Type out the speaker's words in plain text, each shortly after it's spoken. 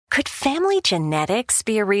Could family genetics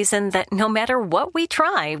be a reason that no matter what we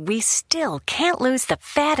try, we still can't lose the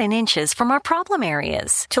fat and inches from our problem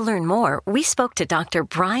areas? To learn more, we spoke to Dr.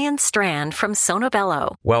 Brian Strand from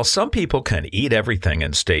Sonobello. While some people can eat everything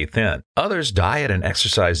and stay thin, others diet and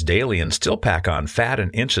exercise daily and still pack on fat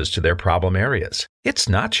and inches to their problem areas. It's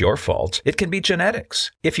not your fault. It can be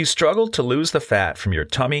genetics. If you struggle to lose the fat from your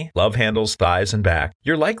tummy, love handles, thighs, and back,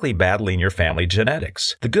 you're likely battling your family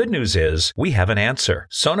genetics. The good news is we have an answer.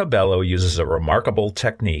 Sonobello uses a remarkable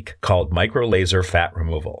technique called microlaser fat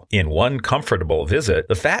removal. In one comfortable visit,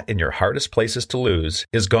 the fat in your hardest places to lose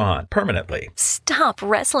is gone permanently. Stop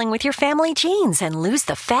wrestling with your family genes and lose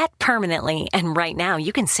the fat permanently. And right now,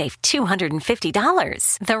 you can save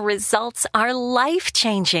 $250. The results are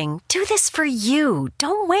life-changing. Do this for you.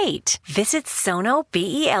 Don't wait. Visit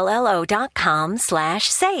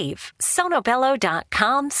sonobello.com/save.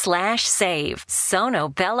 sonobello.com/save.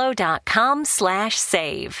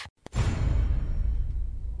 sonobello.com/save.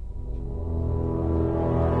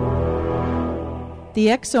 The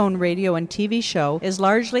X-Zone radio and TV show is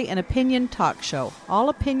largely an opinion talk show. All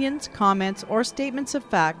opinions, comments, or statements of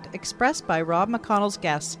fact expressed by Rob McConnell's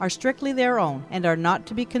guests are strictly their own and are not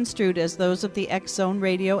to be construed as those of the X-Zone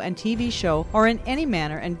radio and TV show or in any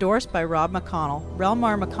manner endorsed by Rob McConnell,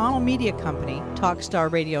 Relmar McConnell Media Company, Talkstar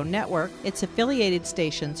Radio Network, its affiliated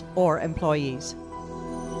stations, or employees.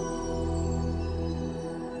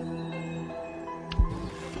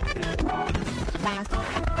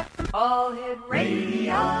 All Hit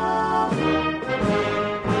Radio.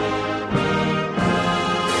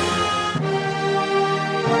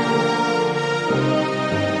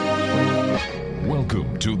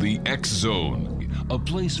 Welcome to the X Zone, a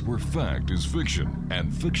place where fact is fiction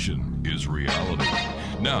and fiction is reality.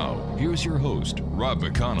 Now, here's your host, Rob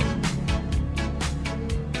McConnell.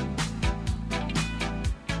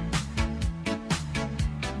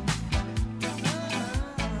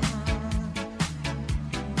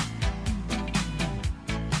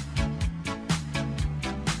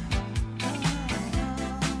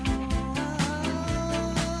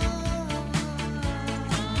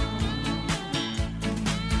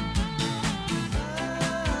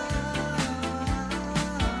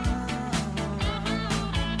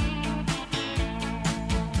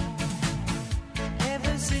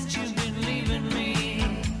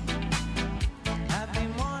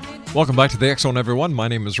 Welcome back to the X Zone, everyone. My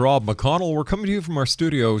name is Rob McConnell. We're coming to you from our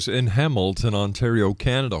studios in Hamilton, Ontario,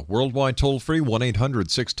 Canada. Worldwide toll-free,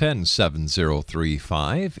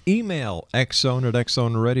 1-800-610-7035. Email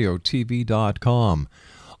xzone@xzoneradiotv.com.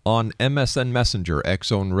 On MSN Messenger,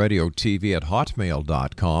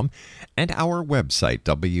 xzoneradiotv@hotmail.com. And our website,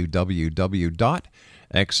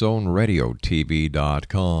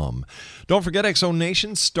 www.xzoneradiotv.com. Don't forget X Zone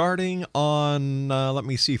Nation, starting on,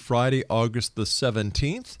 Friday, August the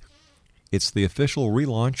 17th. It's the official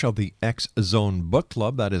relaunch of the X Zone Book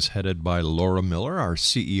Club that is headed by Laura Miller, our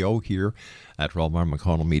CEO here at Relmar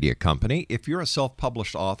McConnell Media Company. If you're a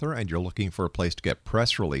self-published author and you're looking for a place to get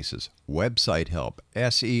press releases, website help,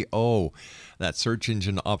 SEO, that search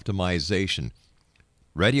engine optimization,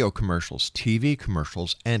 radio commercials, TV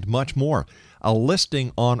commercials, and much more, a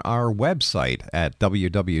listing on our website at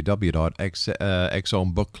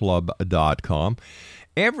www.xzonebookclub.com.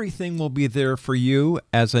 Everything will be there for you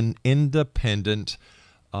as an independent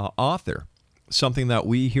author, something that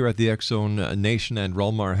we here at the X Zone Nation and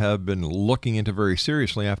Relmar have been looking into very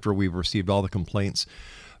seriously after we've received all the complaints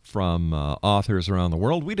from authors around the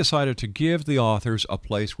world. We decided to give the authors a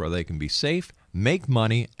place where they can be safe, make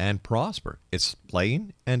money, and prosper. It's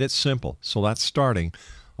plain and it's simple. So that's starting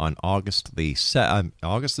on August the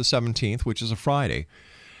 17th, which is a Friday,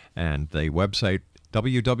 and the website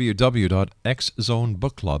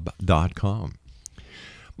www.xzonebookclub.com.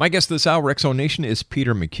 My guest this hour, X Zone Nation, is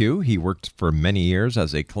Peter McCUE. He worked for many years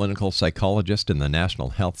as a clinical psychologist in the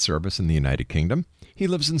National Health Service in the United Kingdom. He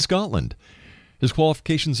lives in Scotland. His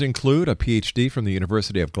qualifications include a PhD from the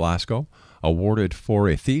University of Glasgow, awarded for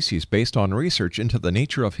a thesis based on research into the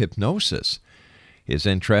nature of hypnosis. His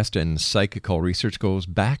interest in psychical research goes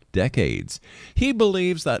back decades. He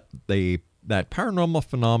believes that paranormal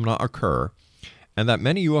phenomena occur and that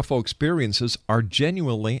many UFO experiences are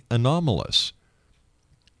genuinely anomalous.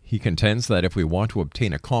 He contends that if we want to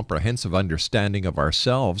obtain a comprehensive understanding of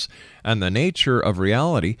ourselves and the nature of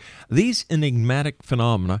reality, these enigmatic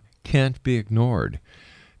phenomena can't be ignored.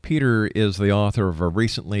 Peter is the author of a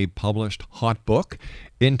recently published hot book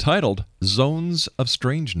entitled Zones of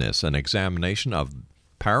Strangeness, an examination of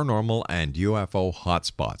paranormal and UFO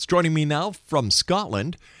hotspots. Joining me now from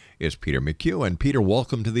Scotland is Peter McCUE. And Peter,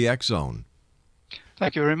 welcome to the X Zone.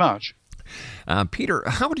 Thank you very much. Peter,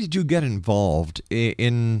 how did you get involved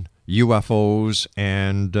in UFOs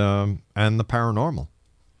and the paranormal?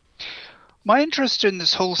 My interest in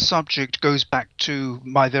this whole subject goes back to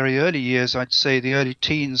my very early years, I'd say the early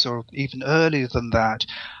teens or even earlier than that.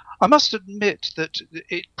 I must admit that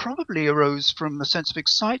it probably arose from a sense of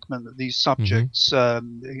excitement that these subjects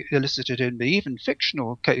elicited in me, even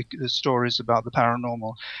fictional stories about the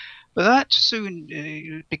paranormal. But that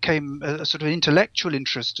soon became a sort of intellectual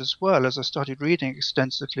interest as well, as I started reading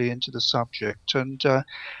extensively into the subject. And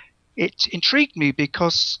it intrigued me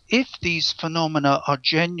because if these phenomena are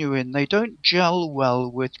genuine, they don't gel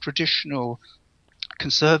well with traditional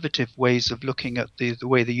conservative ways of looking at the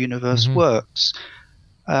way the universe works.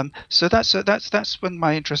 So that's when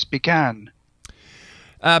my interest began.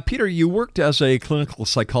 Peter, you worked as a clinical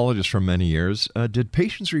psychologist for many years. Did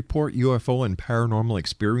patients report UFO and paranormal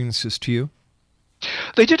experiences to you?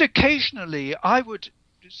 They did occasionally. I would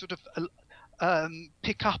sort of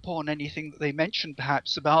pick up on anything that they mentioned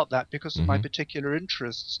perhaps about that because of my particular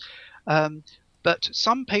interests. But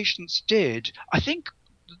some patients did. I think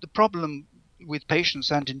the problem with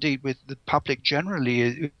patients and indeed with the public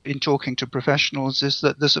generally in talking to professionals is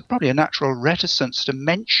that there's probably a natural reticence to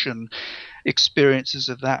mention experiences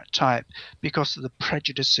of that type because of the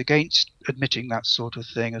prejudice against admitting that sort of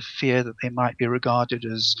thing, of fear that they might be regarded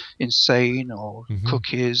as insane or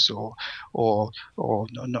cookies or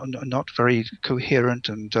not very coherent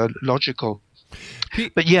and logical.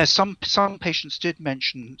 But yes, some patients did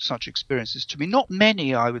mention such experiences to me. Not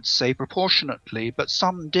many, I would say, proportionately, but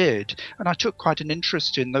some did. And I took quite an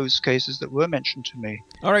interest in those cases that were mentioned to me.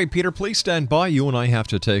 All right, Peter, please stand by. You and I have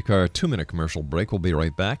to take our 2-minute commercial break. We'll be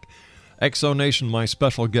right back. Exo Nation, my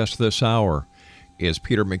special guest this hour is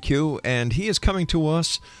Peter McCUE, and he is coming to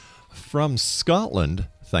us from Scotland,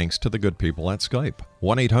 thanks to the good people at Skype.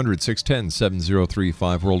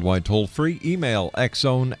 1-800-610-7035, worldwide toll-free. Email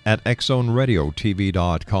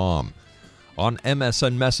xzone@xzoneradiotv.com. On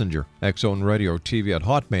MSN Messenger,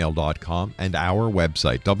 xzoneradiotv@hotmail.com, and our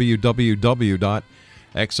website,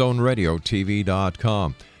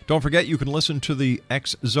 www.xzoneradiotv.com. Don't forget, you can listen to the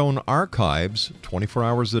X Zone archives 24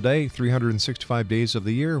 hours a day, 365 days of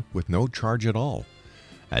the year, with no charge at all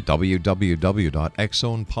at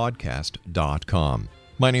www.xzonepodcast.com.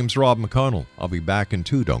 My name's Rob McConnell. I'll be back in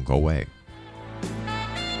 2. Don't go away.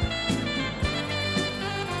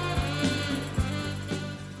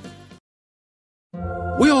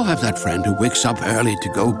 We all have that friend who wakes up early to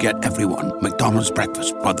go get everyone McDonald's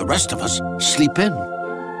breakfast, while the rest of us sleep in.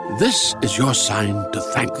 This is your sign to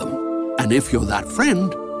thank them. And if you're that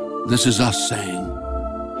friend, this is us saying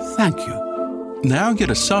thank you. Now get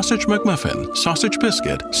a sausage McMuffin, sausage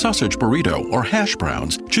biscuit, sausage burrito, or hash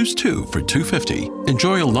browns. Choose 2 for $2.50.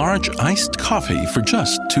 Enjoy a large iced coffee for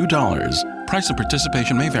just $2. Price and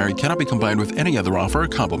participation may vary. Cannot be combined with any other offer or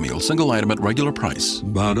combo meal. Single item at regular price.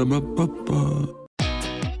 Ba-da-ba-ba-ba.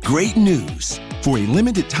 Great news! For a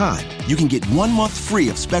limited time, you can get 1 month free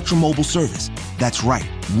of Spectrum Mobile service. That's right,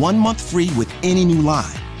 1 month free with any new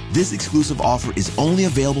line. This exclusive offer is only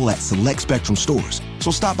available at select Spectrum stores, so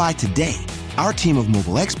stop by today. Our team of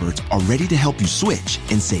mobile experts are ready to help you switch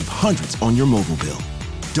and save hundreds on your mobile bill.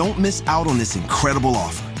 Don't miss out on this incredible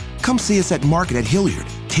offer. Come see us at Market at Hilliard,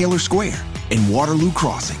 Taylor Square, and Waterloo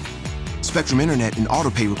Crossing. Spectrum Internet and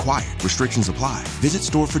autopay required. Restrictions apply. Visit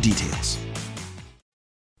store for details.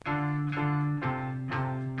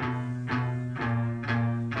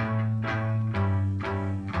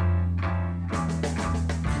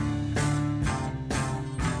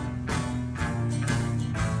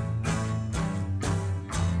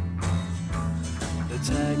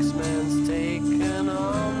 Taxman's taken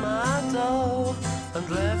all my dough and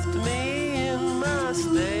left me in my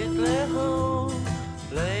stately home,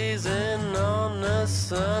 blazing on a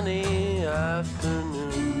sunny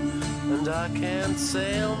afternoon, and I can't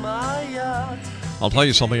sail my yacht. I'll tell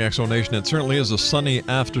you something, Exo Nation. It certainly is a sunny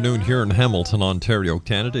afternoon here in Hamilton, Ontario,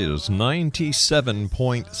 Canada. It is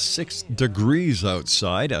 97.6 degrees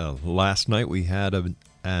outside. Last night we had a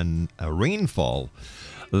rainfall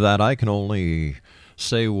that I can only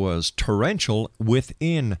say was torrential.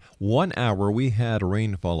 Within 1 hour, we had a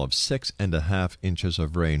rainfall of 6.5 inches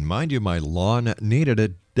of rain. Mind you, my lawn needed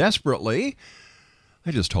it desperately. I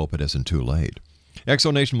just hope it isn't too late.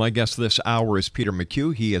 Exo Nation, my guest this hour is Peter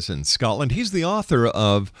McCUE. He is in Scotland. He's the author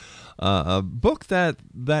of a book that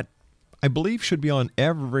I believe should be on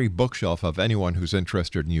every bookshelf of anyone who's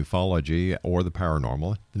interested in ufology or the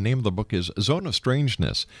paranormal. The name of the book is Zone of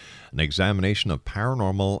Strangeness, an examination of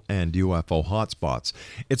paranormal and UFO hotspots.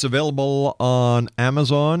 It's available on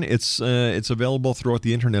Amazon. It's available throughout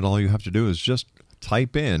the internet. All you have to do is just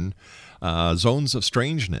type in Zones of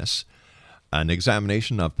Strangeness, an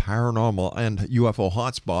examination of paranormal and UFO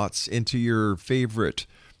hotspots into your favorite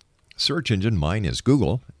search engine. Mine is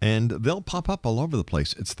Google, and they'll pop up all over the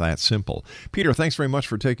place. It's that simple. Peter, thanks very much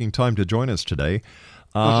for taking time to join us today.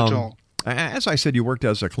 Not at all. As I said, you worked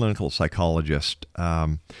as a clinical psychologist,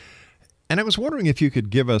 and I was wondering if you could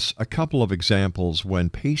give us a couple of examples when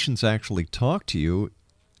patients actually talk to you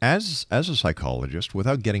as a psychologist,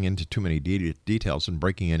 without getting into too many details and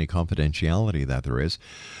breaking any confidentiality that there is,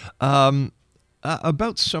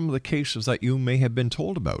 about some of the cases that you may have been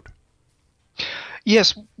told about.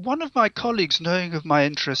 Yes, one of my colleagues, knowing of my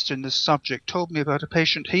interest in this subject, told me about a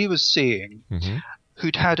patient he was seeing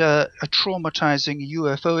who'd had a traumatizing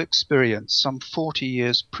UFO experience some 40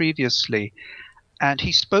 years previously. And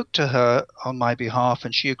he spoke to her on my behalf,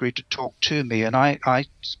 and she agreed to talk to me. And I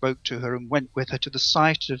spoke to her and went with her to the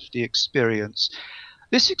site of the experience.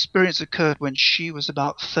 This experience occurred when she was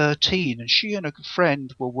about 13, and she and a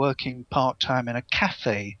friend were working part-time in a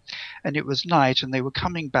cafe. And it was night, and they were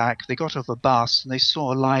coming back. They got off a bus, and they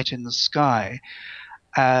saw a light in the sky,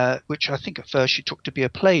 which I think at first she took to be a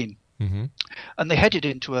plane. And they headed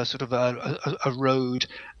into a sort of a road,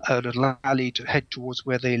 a little alley to head towards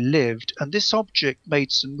where they lived. And this object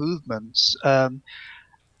made some movements, and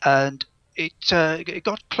it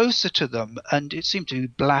got closer to them, and it seemed to be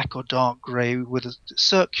black or dark grey with a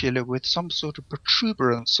circular with some sort of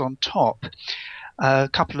protuberance on top. A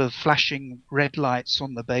couple of flashing red lights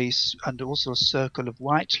on the base, and also a circle of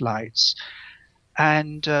white lights.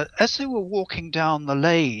 And as they were walking down the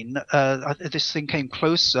lane, this thing came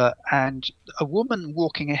closer, and a woman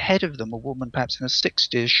walking ahead of them, a woman perhaps in her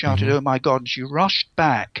 60s, shouted, "Oh my God," and she rushed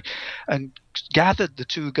back and gathered the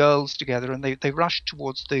two girls together, and they rushed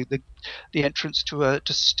towards the entrance to a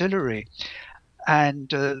distillery. And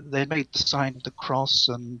they made the sign of the cross,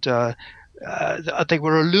 and they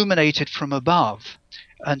were illuminated from above.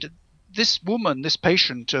 And this woman, this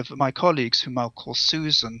patient of my colleagues, whom I'll call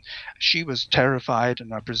Susan, she was terrified,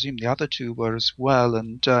 and I presume the other two were as well.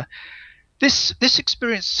 And this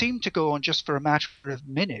experience seemed to go on just for a matter of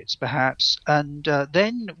minutes, perhaps. And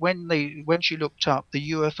then when she looked up,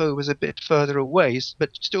 the UFO was a bit further away, but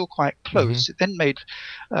still quite close. It then made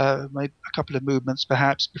a couple of movements,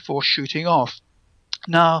 perhaps, before shooting off.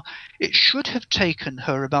 Now, it should have taken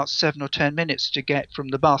her about 7 or 10 minutes to get from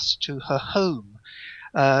the bus to her home.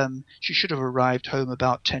 She should have arrived home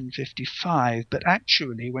about 10:55, but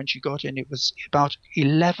actually when she got in it was about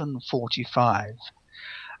 11:45.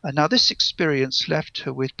 And now this experience left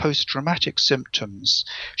her with post-traumatic symptoms.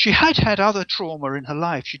 She had had other trauma in her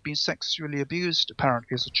life. She'd been sexually abused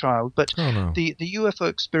apparently as a child, but the UFO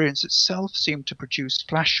experience itself seemed to produce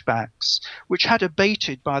flashbacks, which had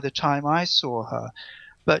abated by the time I saw her.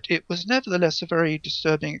 But it was nevertheless a very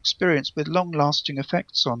disturbing experience with long-lasting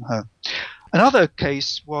effects on her. Another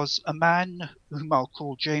case was a man whom I'll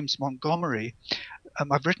call James Montgomery.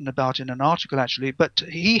 I've written about in an article, actually, but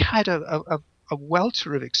he had a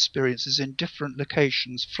welter of experiences in different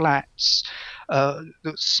locations, flats,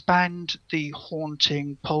 that spanned the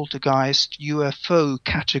haunting, poltergeist, UFO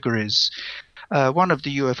categories. One of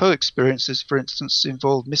the UFO experiences, for instance,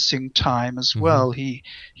 involved missing time as well. He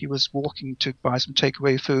was walking to buy some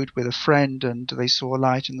takeaway food with a friend, and they saw a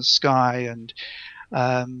light in the sky, and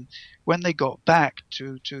when they got back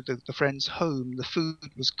to the friend's home, the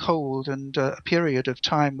food was cold, and a period of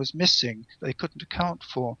time was missing they couldn't account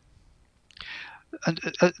for. And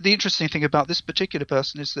the interesting thing about this particular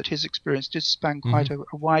person is that his experience did span quite a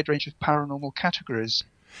wide range of paranormal categories.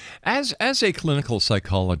 As a clinical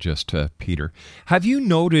psychologist, Peter, have you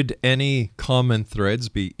noted any common threads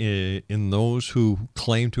in those who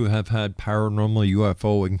claim to have had paranormal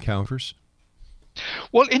UFO encounters?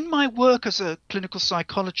 Well, in my work as a clinical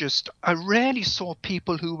psychologist, I rarely saw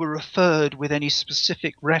people who were referred with any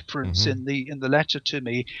specific reference in the letter to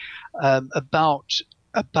me about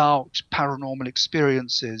paranormal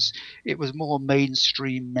experiences. It was more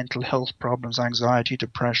mainstream mental health problems, anxiety,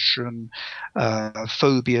 depression,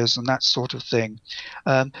 phobias, and that sort of thing.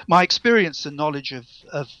 My experience and knowledge of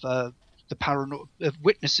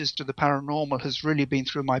witnesses to the paranormal has really been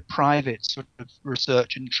through my private sort of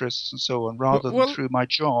research interests and so on, rather than through my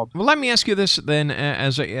job. Well, let me ask you this then,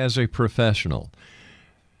 as a professional.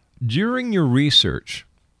 During your research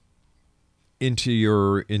into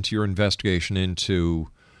your investigation into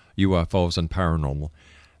UFOs and paranormal,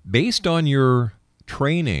 based on your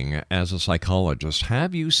training as a psychologist,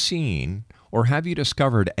 have you seen or have you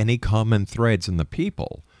discovered any common threads in the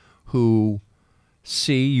people who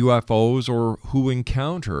see UFOs or who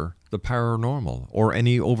encounter the paranormal, or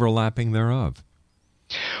any overlapping thereof?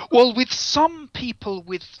 Well, with some people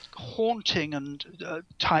with haunting and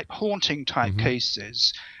type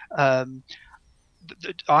cases,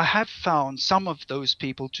 I have found some of those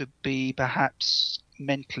people to be perhaps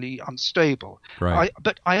mentally unstable. Right.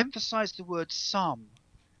 But I emphasize the word some,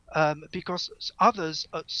 because others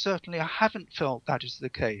certainly I haven't felt that is the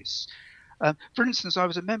case. For instance, I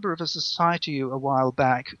was a member of a society a while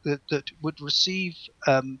back that would receive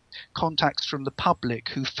contacts from the public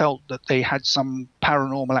who felt that they had some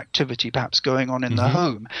paranormal activity perhaps going on in their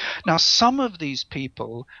home. Now, some of these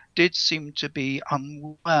people did seem to be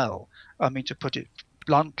unwell, I mean, to put it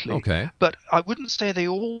bluntly. Okay. But I wouldn't say they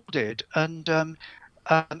all did. And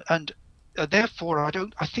therefore,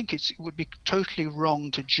 I think it would be totally wrong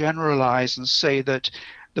to generalize and say that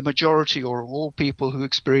the majority or all people who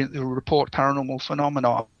report paranormal phenomena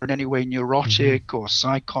are in any way neurotic or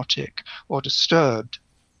psychotic or disturbed.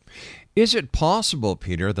 Is it possible,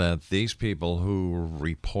 Peter, that these people who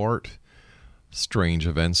report strange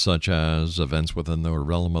events, such as events within the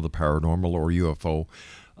realm of the paranormal or UFO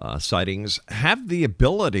sightings, have the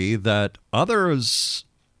ability that others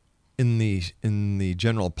in the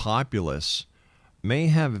general populace may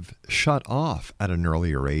have shut off at an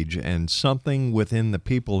earlier age, and something within the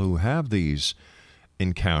people who have these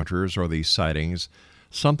encounters or these sightings,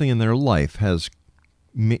 something in their life has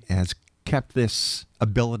kept this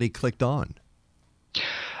ability clicked on?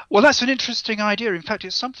 Well, that's an interesting idea. In fact,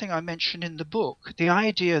 it's something I mention in the book, the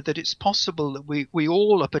idea that it's possible that we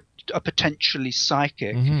all are potentially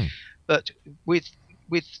psychic, but with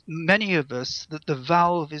many of us that the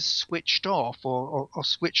valve is switched off or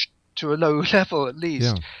switched to a low level at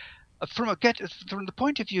least. Yeah. From the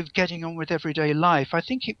point of view of getting on with everyday life, I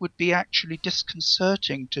think it would be actually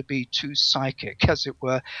disconcerting to be too psychic, as it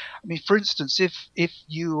were. I mean, for instance, if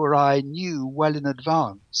you or I knew well in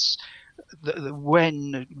advance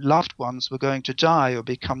when loved ones were going to die or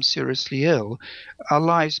become seriously ill, our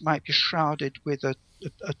lives might be shrouded with a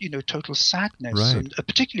total sadness, right. And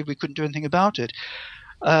particularly if we couldn't do anything about it.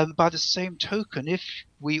 By the same token, if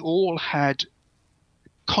we all had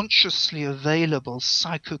consciously available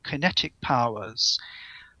psychokinetic powers,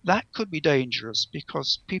 that could be dangerous,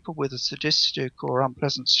 because people with a sadistic or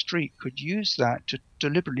unpleasant streak could use that to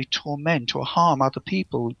deliberately torment or harm other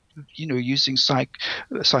people, using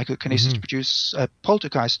psychokinesis to produce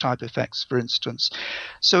poltergeist type effects, for instance.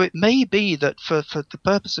 So it may be that for the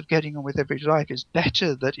purpose of getting on with everyday life, it's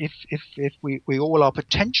better that if we all are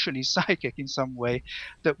potentially psychic in some way,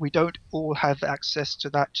 that we don't all have access to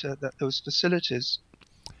those facilities.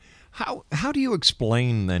 How do you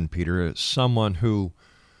explain then, Peter, someone who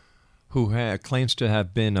claims to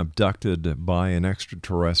have been abducted by an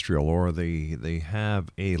extraterrestrial, or they have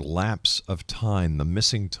a lapse of time, the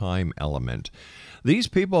missing time element? These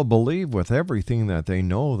people believe with everything that they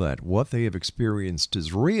know that what they have experienced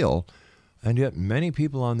is real, and yet many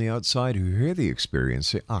people on the outside who hear the experience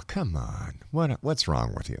say, "Oh, come on, what's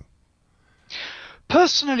wrong with you?"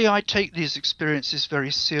 Personally, I take these experiences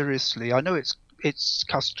very seriously. I know it's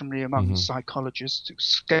customary among psychologists,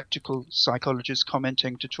 skeptical psychologists,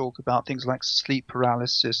 commenting to talk about things like sleep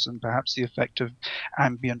paralysis and perhaps the effect of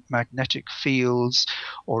ambient magnetic fields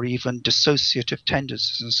or even dissociative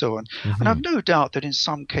tendencies and so on. And I've no doubt that in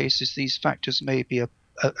some cases these factors may be a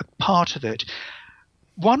part of it.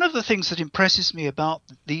 One of the things that impresses me about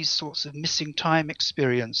these sorts of missing time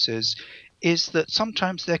experiences is that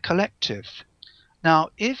sometimes they're collective. Now,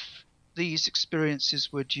 if these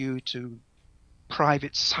experiences were due to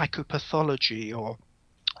private psychopathology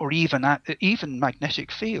or even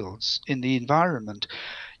magnetic fields in the environment,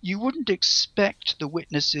 you wouldn't expect the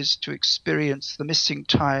witnesses to experience the missing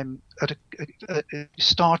time at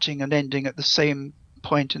starting and ending at the same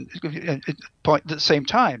point at the same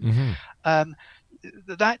time.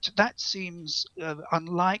 That seems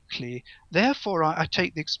unlikely. Therefore, I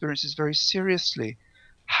take the experiences very seriously.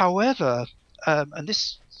 However, and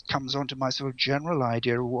this comes on to my sort of general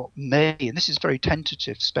idea of what may, and this is very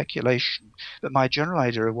tentative speculation, but my general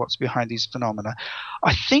idea of what's behind these phenomena.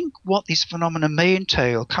 I think what these phenomena may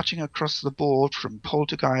entail, cutting across the board from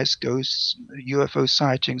poltergeist, ghosts, UFO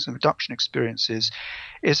sightings, and abduction experiences,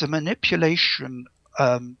 is a manipulation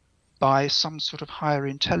by some sort of higher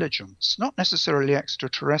intelligence, not necessarily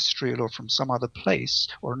extraterrestrial or from some other place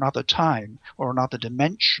or another time or another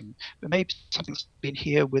dimension, but maybe something that's been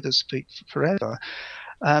here with us forever.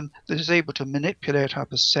 That is able to manipulate our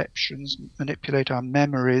perceptions, manipulate our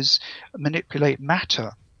memories, manipulate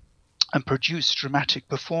matter, and produce dramatic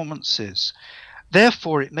performances.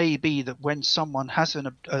 Therefore, it may be that when someone has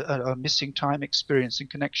a missing time experience in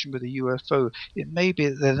connection with a UFO, it may be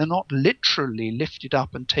that they're not literally lifted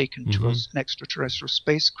up and taken to an extraterrestrial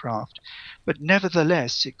spacecraft, but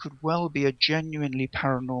nevertheless, it could well be a genuinely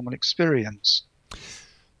paranormal experience.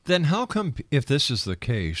 Then how come, if this is the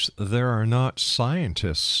case, there are not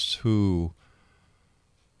scientists who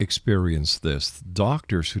experience this,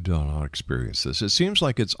 doctors who do not experience this? It seems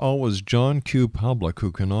like it's always John Q. Public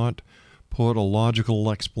who cannot put a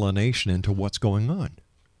logical explanation into what's going on.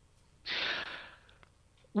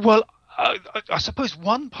 Well, I suppose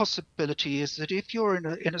one possibility is that if you're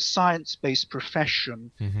in a science-based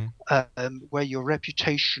profession where your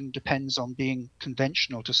reputation depends on being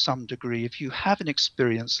conventional to some degree, if you have an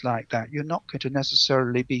experience like that, you're not going to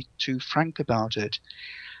necessarily be too frank about it.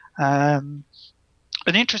 And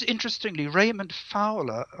interestingly, Raymond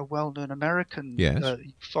Fowler, a well-known American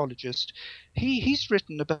ufologist, he's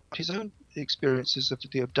written about his own experiences of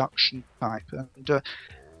the abduction type, and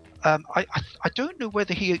I don't know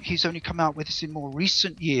whether he's only come out with this in more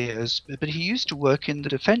recent years, but he used to work in the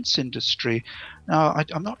defense industry. Now,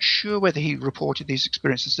 I'm not sure whether he reported these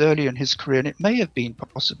experiences earlier in his career, and it may have been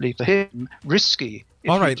possibly for him risky.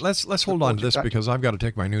 All right, let's hold on to this because I've got to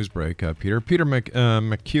take my news break, Peter. Peter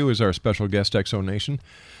McCUE is our special guest, Exo Nation.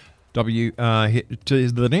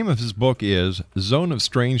 The name of his book is Zone of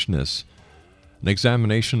Strangeness, an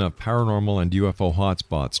examination of paranormal and UFO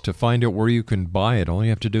hotspots. To find out where you can buy it, all you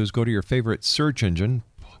have to do is go to your favorite search engine,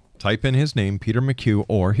 type in his name, Peter McCUE,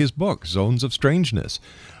 or his book, Zones of Strangeness,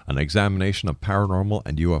 an examination of paranormal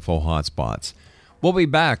and UFO hotspots. We'll be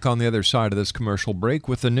back on the other side of this commercial break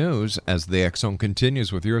with the news as the X-Zone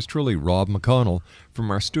continues with yours truly, Rob McConnell, from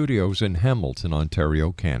our studios in Hamilton,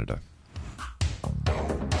 Ontario, Canada.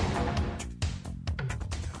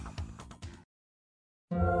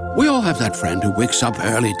 We all have that friend who wakes up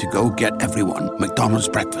early to go get everyone McDonald's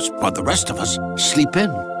breakfast, while the rest of us sleep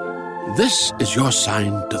in. This is your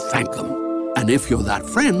sign to thank them. And if you're that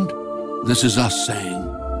friend, this is us saying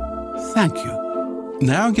thank you.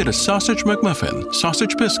 Now get a sausage McMuffin,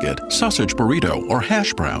 sausage biscuit, sausage burrito, or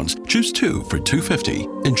hash browns. Choose 2 for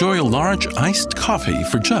 $2.50. Enjoy a large iced coffee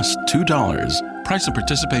for just $2. Price and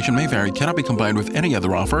participation may vary. Cannot be combined with any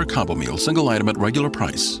other offer or combo meal. Single item at regular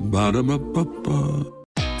price. Ba-da-ba-ba-ba.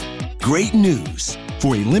 Great news!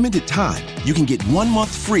 For a limited time, you can get 1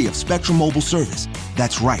 month free of Spectrum Mobile service.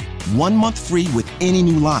 That's right, 1 month free with any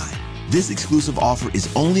new line. This exclusive offer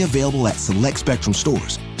is only available at select Spectrum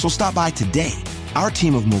stores, so stop by today. Our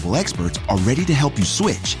team of mobile experts are ready to help you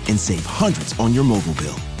switch and save hundreds on your mobile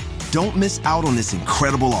bill. Don't miss out on this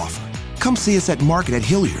incredible offer. Come see us at Market at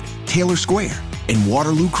Hilliard, Taylor Square, and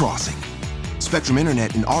Waterloo Crossing. Spectrum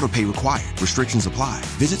Internet and autopay required. Restrictions apply.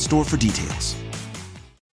 Visit store for details.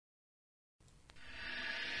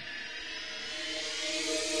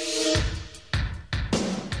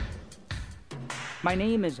 My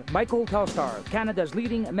name is Michael Telstar, Canada's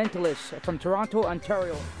leading mentalist from Toronto,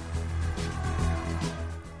 Ontario.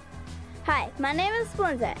 Hi, my name is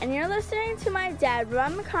Belinda, and you're listening to my dad,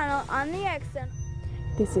 Rob McConnell, on the X-Zone.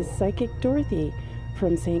 This is Psychic Dorothy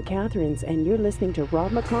from St. Catharines, and you're listening to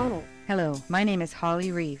Rob McConnell. Hello, my name is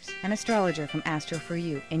Holly Reeves, an astrologer from Astro For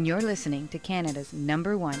You, and you're listening to Canada's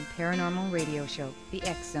 #1 paranormal radio show, The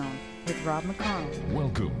X-Zone, with Rob McConnell.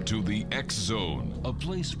 Welcome to The X-Zone, a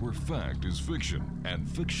place where fact is fiction and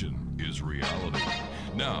fiction is reality.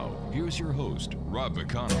 Now, here's your host, Rob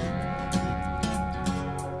McConnell.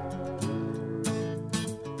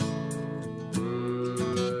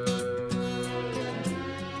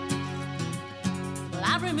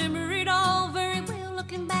 I remember it all very well.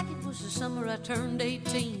 Looking back, it was the summer I turned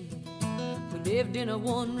 18. We lived in a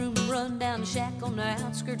one-room run-down shack on the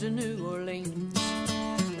outskirts of New Orleans.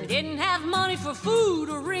 We didn't have money for food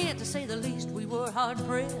or rent, to say the least. We were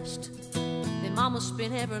hard-pressed. Then Mama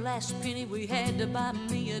spent every last penny we had to buy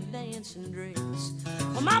me a dancing dress.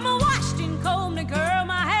 Well, Mama washed and combed and curled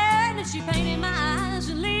my hair, and she painted my eyes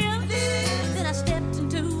and lips. Then I stepped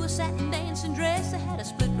into a satin dancing dress that had a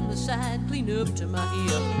split from the side, clean up to my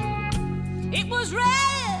hip. It was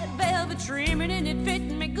red velvet trimming and it fit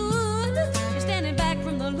me good. And standing back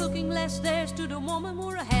from the looking glass, there stood a woman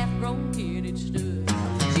where a half-grown kid had stood.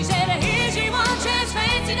 She said, "Here's your one chance,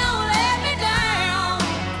 fancy, don't let me down."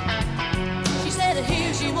 She said,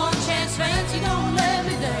 "Here's your one chance, fancy, don't let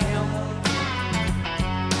me down."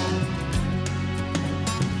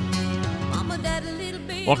 Mama, daddy, little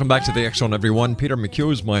baby. Welcome back to the X-Zone, everyone. Peter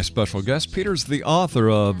McCUE is my special guest. Peter's the author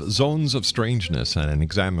of Zones of Strangeness and an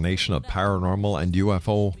examination of paranormal and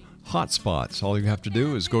UFO hotspots. All you have to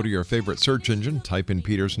do is go to your favorite search engine, type in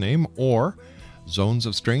Peter's name, or Zones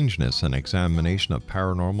of Strangeness, an examination of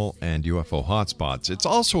paranormal and UFO hotspots. It's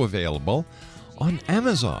also available on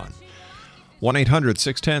Amazon.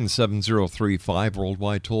 1-800-610-7035,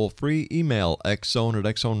 worldwide toll-free. Email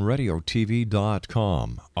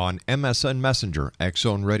xzone@xzoneradiotv.com. On MSN Messenger,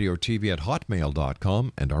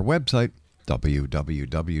 xzoneradiotv@hotmail.com. And our website,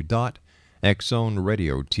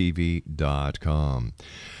 www.xzoneradiotv.com.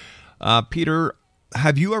 Peter,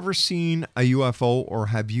 have you ever seen a UFO, or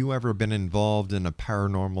have you ever been involved in a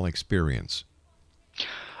paranormal experience?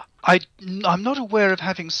 I'm not aware of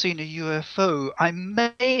having seen a UFO. I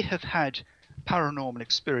may have had paranormal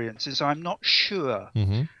experiences. I'm not sure.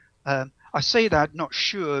 I say that not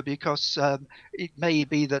sure because it may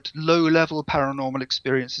be that low-level paranormal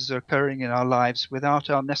experiences are occurring in our lives without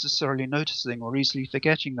our necessarily noticing or easily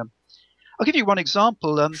forgetting them. I'll give you one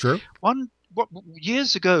example. Sure.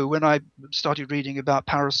 Years ago, when I started reading about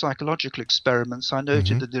parapsychological experiments, I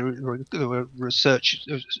noted that there were research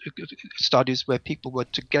studies where people were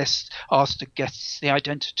asked to guess the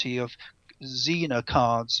identity of Xena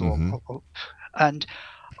cards, and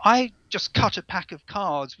I just cut a pack of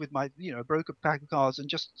cards with my, broke a pack of cards, and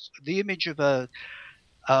just the image of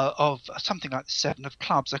something like the Seven of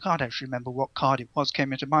Clubs. I can't actually remember what card it was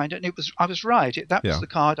came into mind, and I was right. That was the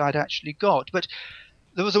card I'd actually got, but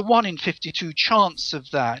there was a 1 in 52 chance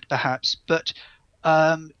of that, perhaps. But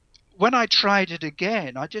when I tried it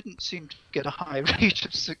again, I didn't seem to get a high rate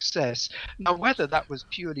of success. Now, whether that was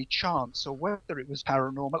purely chance or whether it was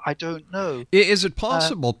paranormal, I don't know. Is it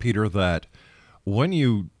possible, Peter, that when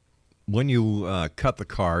you cut the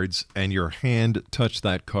cards and your hand touched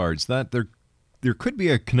that cards, that there could be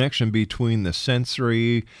a connection between the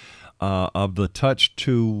sensory of the touch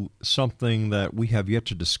to something that we have yet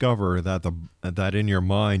to discover, that in your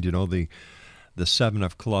mind, the Seven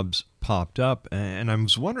of Clubs popped up, and I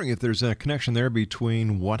was wondering if there's a connection there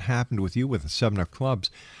between what happened with you with the Seven of Clubs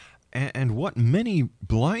and what many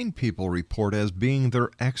blind people report as being their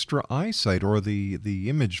extra eyesight, or the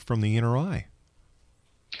image from the inner eye.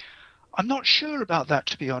 I'm not sure about that,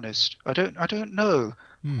 to be honest. I don't know.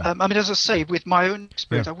 I mean, as I say, with my own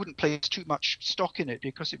experience, I wouldn't place too much stock in it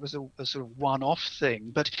because it was a sort of one-off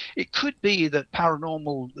thing. But it could be that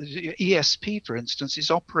paranormal ESP, for instance,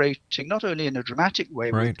 is operating not only in a dramatic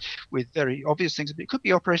way with very obvious things, but it could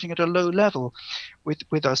be operating at a low level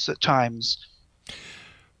with us at times.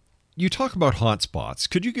 You talk about hotspots.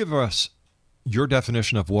 Could you give us your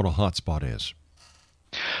definition of what a hotspot is?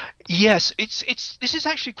 Yes, this is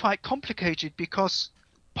actually quite complicated because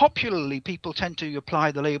popularly people tend to apply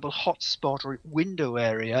the label hotspot or window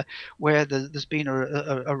area where there's been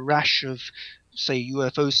a rash of, say,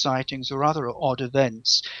 UFO sightings or other odd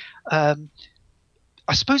events. I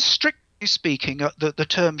suppose strictly speaking, the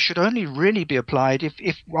term should only really be applied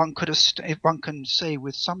if one can say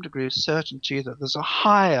with some degree of certainty that there's a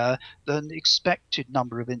higher than expected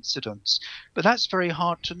number of incidents. But that's very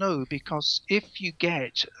hard to know because if you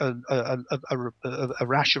get a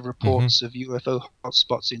rash of reports of UFO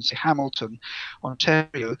hotspots in, say, Hamilton,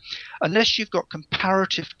 Ontario, unless you've got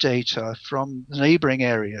comparative data from the neighbouring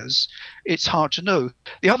areas, it's hard to know.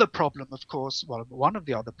 The other problem, of course, one of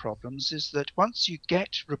the other problems is that once you get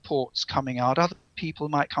reports coming out, other people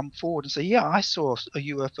might come forward and say, yeah, I saw a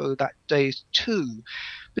UFO that day too.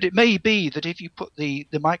 But it may be that if you put the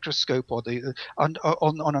microscope or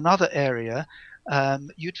on another area,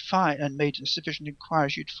 you'd find, and made sufficient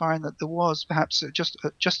inquiries, you'd find that there was perhaps just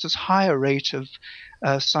as high a rate of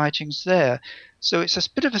sightings there. So it's a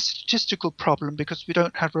bit of a statistical problem because we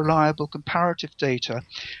don't have reliable comparative data.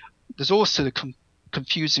 There's also the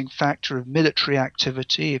confusing factor of military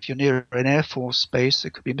activity. If you're near an Air Force base,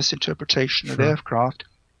 there could be misinterpretation of aircraft,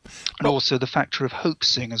 and also the factor of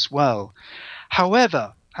hoaxing as well.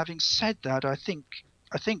 However, having said that, I think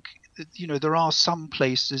there are some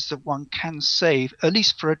places that one can say, at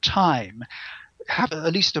least for a time, have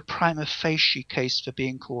at least a prima facie case for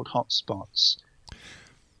being called hotspots.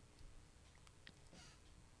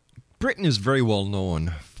 Britain is very well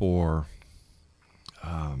known for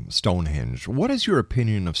Stonehenge. What is your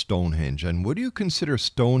opinion of Stonehenge, and would you consider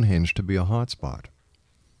Stonehenge to be a hotspot?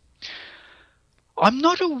 I'm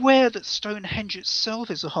not aware that Stonehenge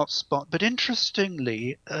itself is a hotspot, but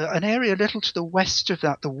interestingly, an area a little to the west of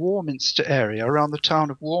that, the Warminster area, around the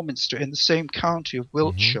town of Warminster in the same county of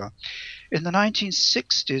Wiltshire, in the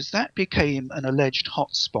 1960s, that became an alleged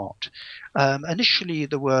hotspot. Initially,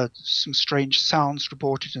 there were some strange sounds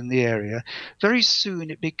reported in the area. Very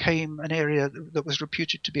soon, it became an area that was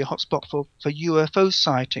reputed to be a hotspot for UFO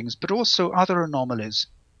sightings, but also other anomalies.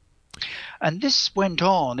 And this went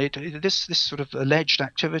on. This sort of alleged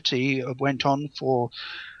activity went on for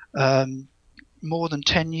more than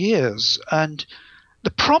 10 years. And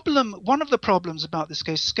one of the problems about this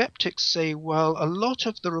case, skeptics say, well, a lot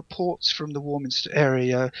of the reports from the Warminster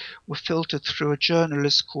area were filtered through a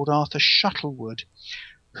journalist called Arthur Shuttlewood,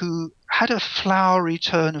 who had a flowery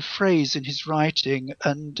turn of phrase in his writing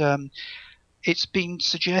and it's been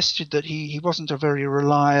suggested that he wasn't a very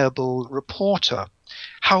reliable reporter.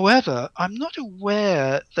 However, I'm not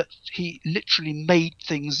aware that he literally made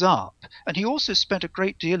things up. And he also spent a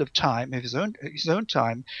great deal of time, his own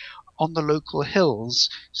time, on the local hills,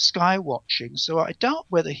 sky watching. So I doubt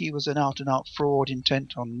whether he was an out-and-out fraud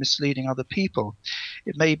intent on misleading other people.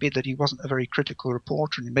 It may be that he wasn't a very critical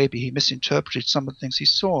reporter, and maybe he misinterpreted some of the things he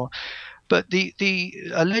saw. But the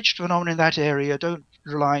alleged phenomena in that area don't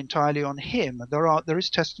rely entirely on him. There is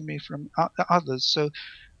testimony from others. So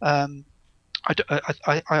I'm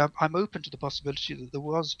open to the possibility that there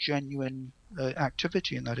was genuine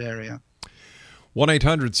activity in that area.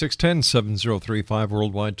 1-800-610-7035,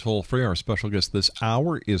 worldwide toll-free. Our special guest this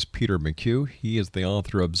hour is Peter McCUE. He is the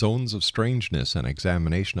author of Zones of Strangeness, an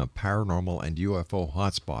examination of paranormal and UFO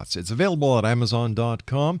hotspots. It's available at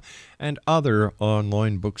Amazon.com and other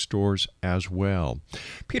online bookstores as well.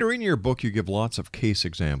 Peter, in your book, you give lots of case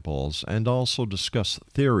examples and also discuss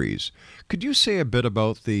theories. Could you say a bit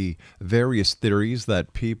about the various theories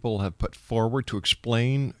that people have put forward to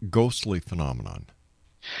explain ghostly phenomenon?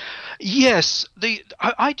 Yes,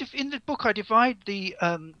 in the book I divide the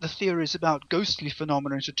theories about ghostly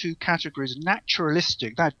phenomena into two categories: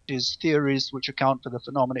 naturalistic, that is, theories which account for the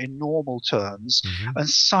phenomena in normal terms, and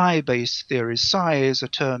psi-based theories. Psi is a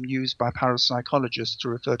term used by parapsychologists to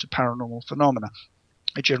refer to paranormal phenomena,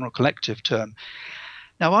 a general collective term.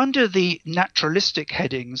 Now, under the naturalistic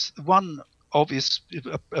headings, one obvious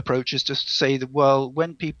approach is to say that, well,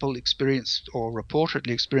 when people experience or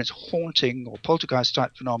reportedly experience haunting or poltergeist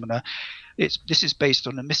type phenomena, this is based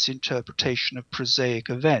on a misinterpretation of prosaic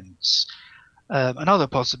events. Another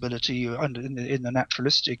possibility in the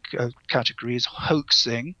naturalistic category is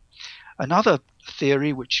hoaxing. Another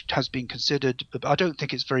theory which has been considered, but I don't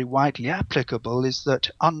think it's very widely applicable, is that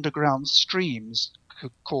underground streams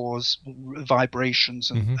could cause vibrations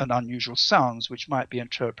and unusual sounds, which might be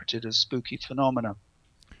interpreted as spooky phenomena.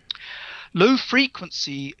 Low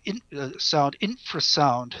frequency sound,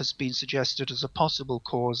 infrasound, has been suggested as a possible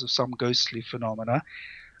cause of some ghostly phenomena.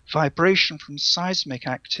 Vibration from seismic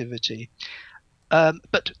activity.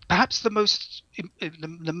 But perhaps the most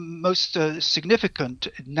significant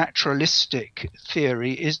naturalistic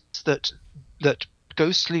theory is that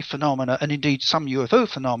ghostly phenomena, and indeed some UFO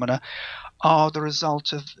phenomena, are the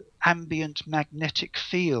result of ambient magnetic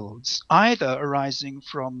fields, either arising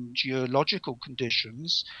from geological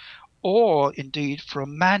conditions or indeed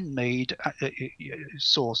from man-made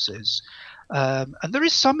sources. And there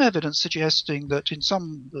is some evidence suggesting that in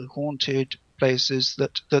some haunted places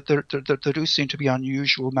that there do seem to be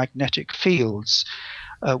unusual magnetic fields,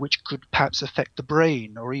 which could perhaps affect the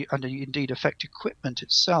brain or indeed affect equipment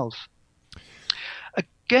itself.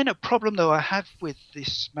 Again, a problem, though, I have with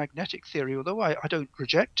this magnetic theory, although I don't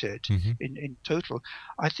reject it in total,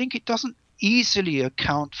 I think it doesn't easily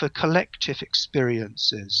account for collective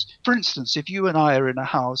experiences. For instance, if you and I are in a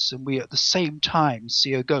house and we at the same time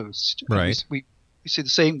see a ghost, right? We see the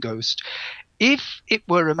same ghost. If it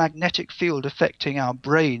were a magnetic field affecting our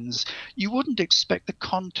brains, you wouldn't expect the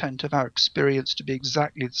content of our experience to be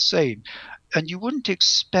exactly the same, and you wouldn't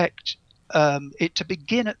expect it to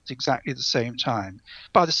begin at exactly the same time.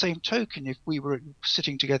 By the same token, if we were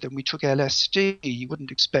sitting together and we took LSD, you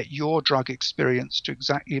wouldn't expect your drug experience to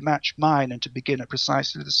exactly match mine and to begin at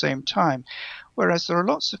precisely the same time. Whereas there are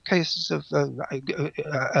lots of cases of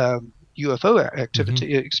UFO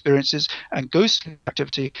activity experiences and ghostly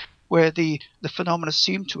activity where the phenomena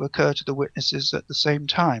seem to occur to the witnesses at the same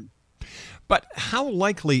time. But how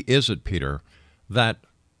likely is it, Peter, that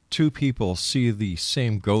two people see the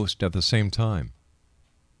same ghost at the same time?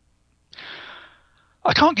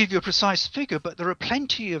 I can't give you a precise figure, but there are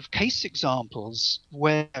plenty of case examples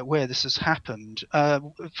where this has happened.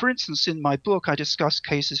 For instance, in my book, I discuss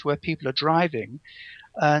cases where people are driving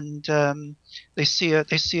and they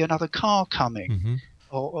see another car coming,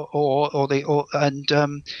 or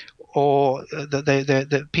the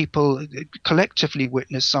people collectively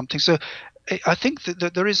witness something. So I think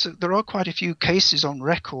that there are quite a few cases on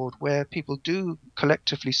record where people do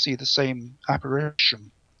collectively see the same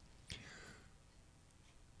apparition.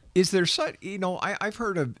 Is there such? I've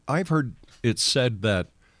heard it said that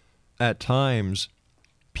at times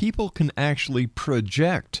people can actually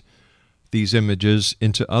project these images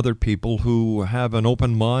into other people who have an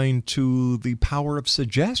open mind to the power of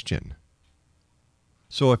suggestion.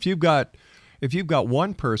 So if you've got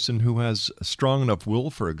one person who has a strong enough will,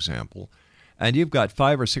 for example, and you've got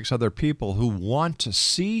 5 or 6 other people who want to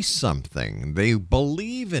see something, they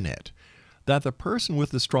believe in it, that the person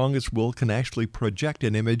with the strongest will can actually project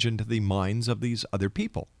an image into the minds of these other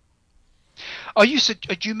people.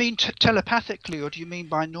 Do you mean telepathically, or do you mean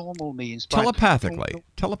by normal means? Telepathically.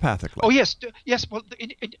 Oh yes, yes. Well,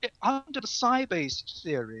 under the psi-based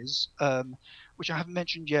theories, which I haven't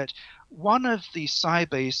mentioned yet, one of the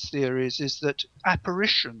psi-based theories is that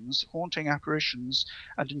apparitions, haunting apparitions,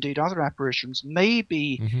 and indeed other apparitions, may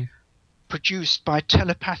be produced by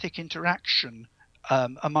telepathic interaction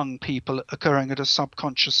among people occurring at a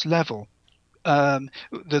subconscious level.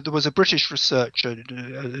 There was a British researcher,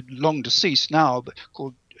 long deceased now, but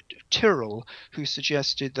called Tyrrell, who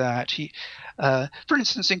suggested that for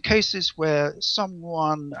instance, in cases where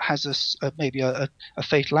someone has maybe a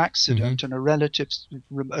fatal accident and a relative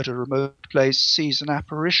at a remote place sees an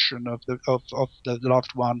apparition of the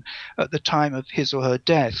loved one at the time of his or her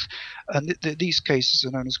death, and these cases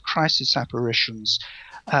are known as crisis apparitions.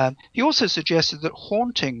 He also suggested that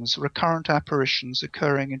hauntings, recurrent apparitions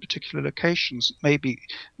occurring in particular locations,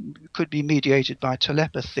 could be mediated by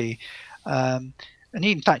telepathy. And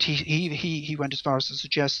in fact, he went as far as to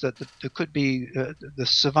suggest that there could be the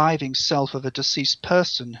surviving self of a deceased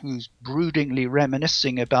person who's broodingly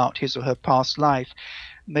reminiscing about his or her past life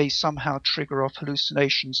may somehow trigger off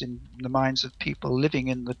hallucinations in the minds of people living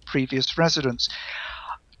in the previous residence.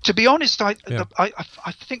 To be honest, I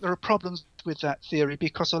think there are problems with that theory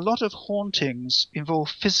because a lot of hauntings involve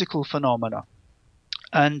physical phenomena.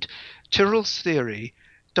 And Tyrrell's theory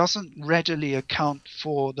doesn't readily account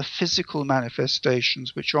for the physical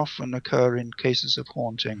manifestations which often occur in cases of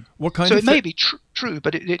haunting. It may be true,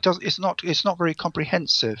 but it's not very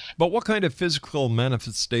comprehensive. But what kind of physical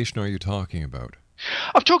manifestation are you talking about?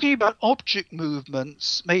 I'm talking about object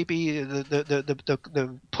movements, maybe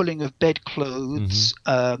the pulling of bedclothes,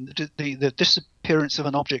 the disappearance of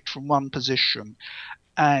an object from one position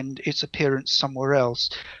and its appearance somewhere else.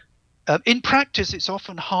 In practice, it's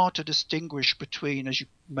often hard to distinguish between, as you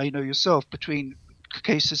may know yourself, between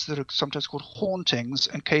cases that are sometimes called hauntings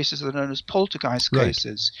and cases that are known as poltergeist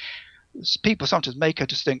cases. People sometimes make a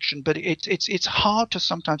distinction, but it's hard to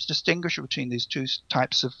sometimes distinguish between these two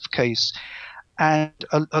types of case. And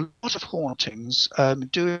a lot of hauntings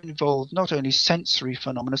do involve not only sensory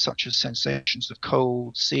phenomena such as sensations of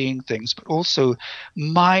cold, seeing things, but also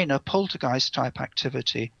minor poltergeist-type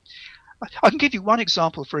activity. I can give you one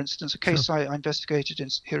example, for instance, a case I investigated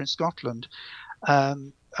here in Scotland. A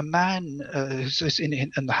man who's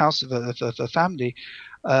in the house of a family.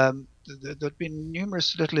 There'd been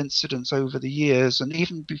numerous little incidents over the years, and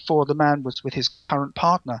even before the man was with his current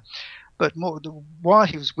partner. But while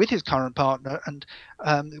he was with his current partner, and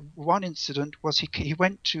one incident was he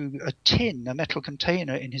went to a metal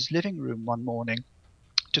container in his living room one morning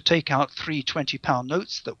to take out 3 £20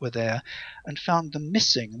 notes that were there, and found them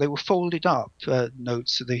missing. They were folded up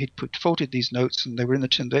notes. So they had folded these notes, and they were in the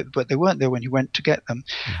tin, but they weren't there when he went to get them.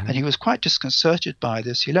 And he was quite disconcerted by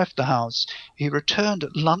this. He left the house. He returned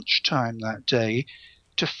at lunchtime that day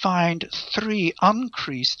to find 3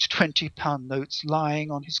 uncreased £20 notes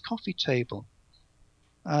lying on his coffee table.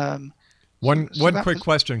 One quick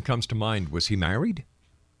question comes to mind. Was he married?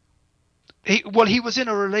 He was in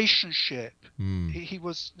a relationship. He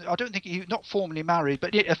was. I don't think he was not formally married,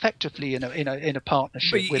 but effectively in a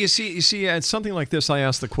partnership. But you see, at something like this, I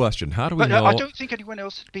ask the question: how do we know? I don't think anyone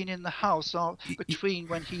else had been in the house between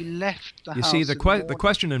when he left the house. You see, the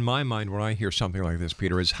question in my mind when I hear something like this,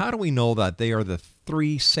 Peter, is how do we know that they are the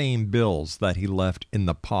 3 same bills that he left in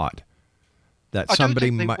the pot? That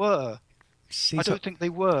somebody might. I don't think they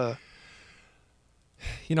were.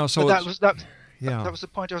 You know, so that was the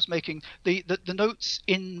point I was making. The notes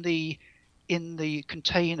in the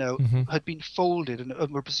container had been folded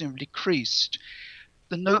and were presumably creased.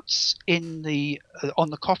 The notes on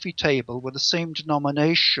the coffee table were the same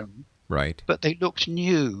denomination, right? But they looked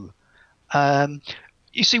new.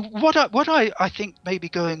 You see, what I think may be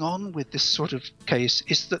going on with this sort of case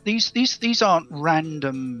is that these aren't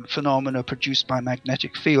random phenomena produced by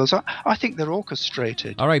magnetic fields. I think they're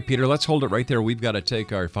orchestrated. All right, Peter, let's hold it right there. We've got to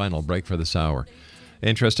take our final break for this hour.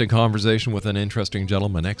 Interesting conversation with an interesting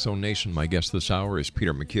gentleman. X-Zone Nation, my guest this hour is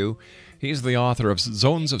Peter McCUE. He's the author of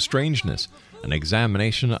Zones of Strangeness, an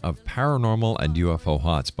examination of paranormal and UFO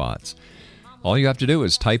hotspots. All you have to do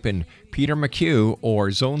is type in Peter McCUE or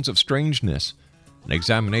Zones of Strangeness, an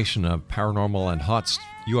examination of paranormal and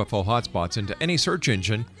UFO hotspots into any search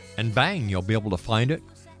engine, and bang, you'll be able to find it,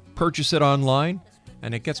 purchase it online,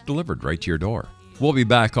 and it gets delivered right to your door. We'll be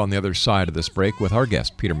back on the other side of this break with our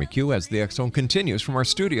guest, Peter McCUE, as the X-Zone continues from our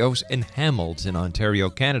studios in Hamilton,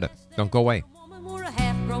 Ontario, Canada. Don't go away.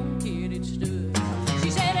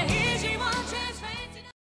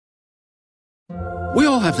 We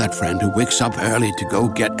all have that friend who wakes up early to go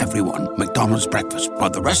get everyone McDonald's breakfast,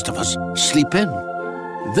 while the rest of us sleep in.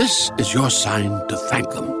 This is your sign to thank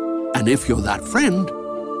them. And if you're that friend,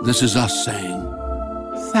 this is us saying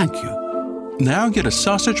thank you. Now get a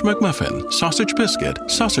sausage McMuffin, sausage biscuit,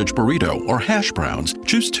 sausage burrito, or hash browns.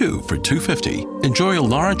 Choose 2 for $2.50. Enjoy a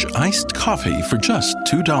large iced coffee for just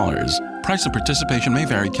 $2. Price and participation may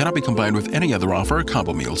vary. Cannot be combined with any other offer or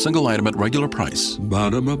combo meal. Single item at regular price.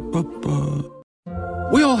 Ba-da-ba-ba-ba.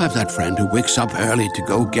 We all have that friend who wakes up early to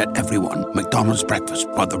go get everyone McDonald's breakfast,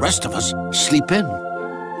 while the rest of us sleep in.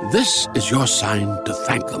 This is your sign to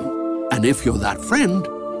thank them. And if you're that friend,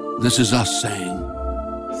 this is us saying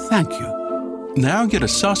thank you. Now get a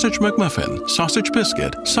sausage McMuffin, sausage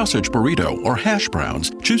biscuit, sausage burrito, or hash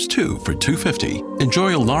browns. Choose 2 for $2.50.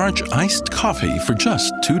 Enjoy a large iced coffee for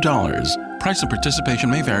just $2. Price and participation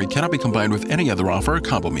may vary. Cannot be combined with any other offer or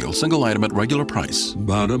combo meal. Single item at regular price.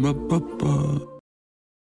 Ba-da-ba-ba-ba.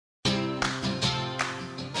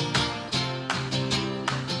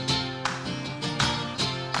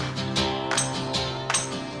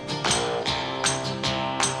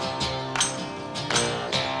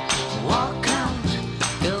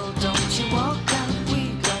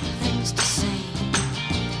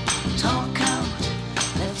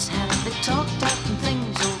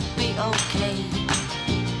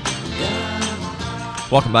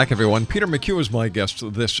 Welcome back, everyone. Peter McCUE is my guest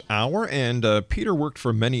this hour, and Peter worked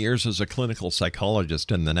for many years as a clinical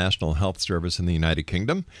psychologist in the National Health Service in the United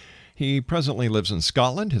Kingdom. He presently lives in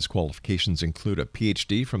Scotland. His qualifications include a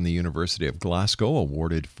PhD from the University of Glasgow,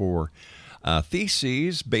 awarded for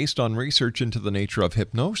theses based on research into the nature of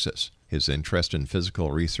hypnosis. His interest in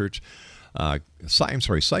psychical research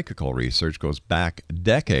goes back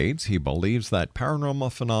decades. He believes that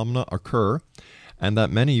paranormal phenomena occur and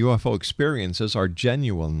that many UFO experiences are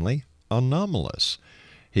genuinely anomalous.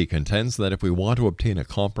 He contends that if we want to obtain a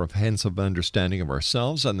comprehensive understanding of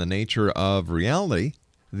ourselves and the nature of reality,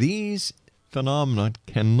 these phenomena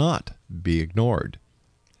cannot be ignored.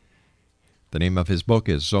 The name of his book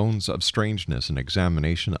is Zones of Strangeness, an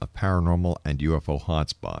examination of paranormal and UFO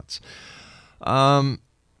hotspots.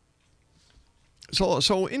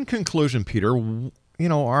 So in conclusion, Peter,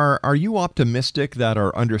 are you optimistic that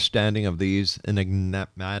our understanding of these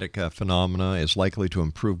enigmatic phenomena is likely to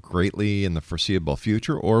improve greatly in the foreseeable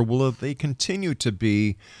future, or will they continue to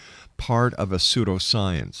be part of a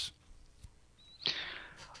pseudoscience?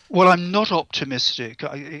 Well, I'm not optimistic.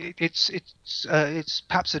 It's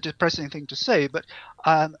perhaps a depressing thing to say, but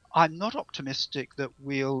I'm not optimistic that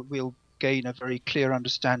we'll gain a very clear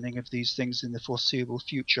understanding of these things in the foreseeable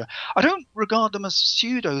future. I don't regard them as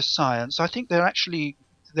pseudoscience. I think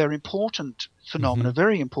they're important phenomena,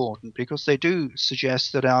 very important, because they do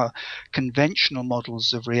suggest that our conventional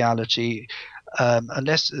models of reality,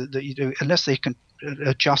 unless they can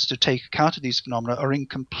adjust to take account of these phenomena, are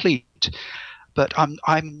incomplete. But I'm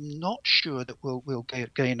not sure that we'll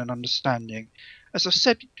gain an understanding. As I've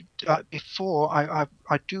said before, I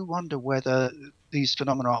do wonder whether these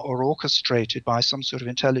phenomena are orchestrated by some sort of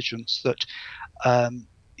intelligence that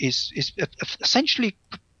is essentially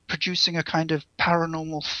producing a kind of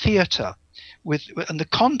paranormal theater, and the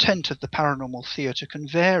content of the paranormal theater can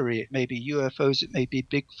vary. It may be UFOs, it may be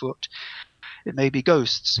Bigfoot, it may be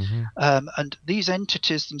ghosts, and these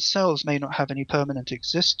entities themselves may not have any permanent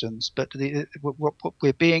existence, but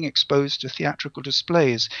we're being exposed to theatrical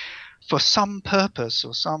displays for some purpose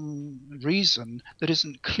or some reason that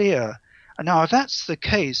isn't clear. And now, if that's the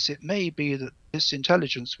case, it may be that this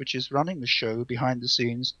intelligence, which is running the show behind the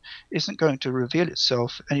scenes, isn't going to reveal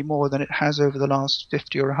itself any more than it has over the last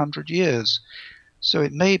 50 or 100 years. So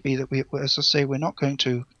it may be that we're not going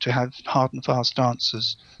to have hard and fast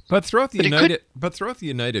answers. But throughout the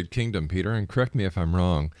United Kingdom, Peter, and correct me if I'm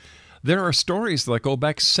wrong, there are stories that go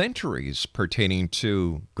back centuries pertaining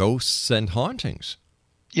to ghosts and hauntings.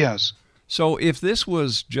 Yes. So if this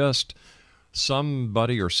was just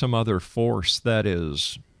somebody or some other force that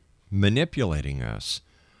is manipulating us,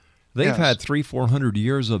 they've had 300-400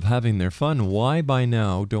 years of having their fun. Why by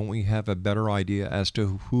now don't we have a better idea as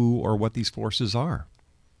to who or what these forces are?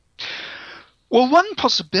 Well, one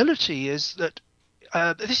possibility is that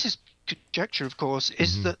this is conjecture, of course,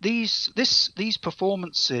 is that these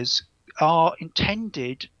performances are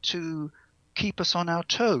intended to keep us on our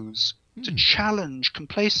toes, to challenge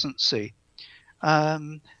complacency,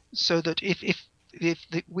 so that if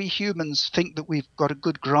we humans think that we've got a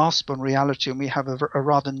good grasp on reality and we have a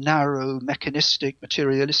rather narrow, mechanistic,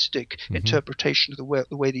 materialistic interpretation of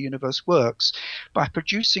the way the universe works, by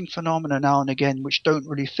producing phenomena now and again which don't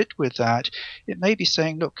really fit with that, it may be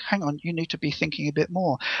saying, look, hang on, you need to be thinking a bit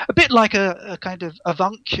more. A bit like a kind of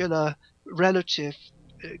avuncular relative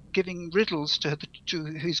giving riddles to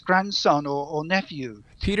his grandson or nephew.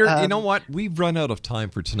 Peter, you know what? We've run out of time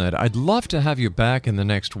for tonight. I'd love to have you back in the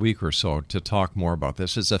next week or so to talk more about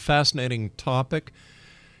this. It's a fascinating topic.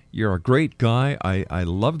 You're a great guy. I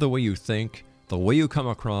love the way you think, the way you come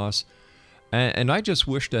across. And I just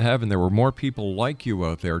wish to heaven there were more people like you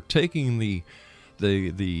out there taking the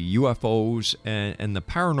UFOs and the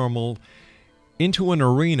paranormal into an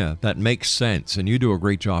arena that makes sense. And you do a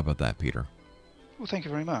great job of that, Peter. Well, thank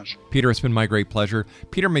you very much. Peter, it's been my great pleasure.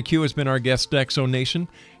 Peter McCUE has been our guest, X Zone Nation.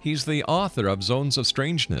 He's the author of Zones of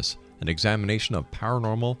Strangeness, an examination of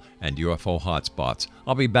paranormal and UFO hotspots.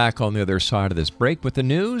 I'll be back on the other side of this break with the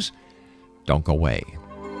news. Don't go away.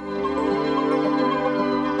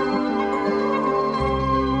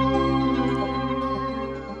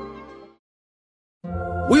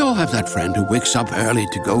 We all have that friend who wakes up early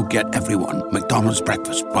to go get everyone McDonald's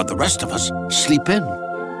breakfast, while the rest of us sleep in.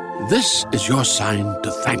 This is your sign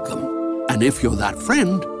to thank them. And if you're that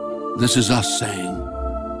friend, this is us saying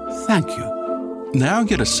thank you. Now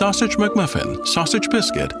get a sausage McMuffin, sausage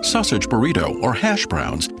biscuit, sausage burrito, or hash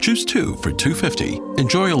browns. Choose 2 for $2.50.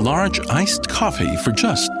 Enjoy a large iced coffee for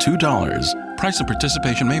just $2. Price and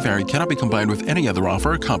participation may vary. Cannot be combined with any other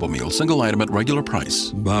offer or combo meal. Single item at regular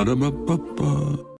price. Ba-da-ba-ba-ba.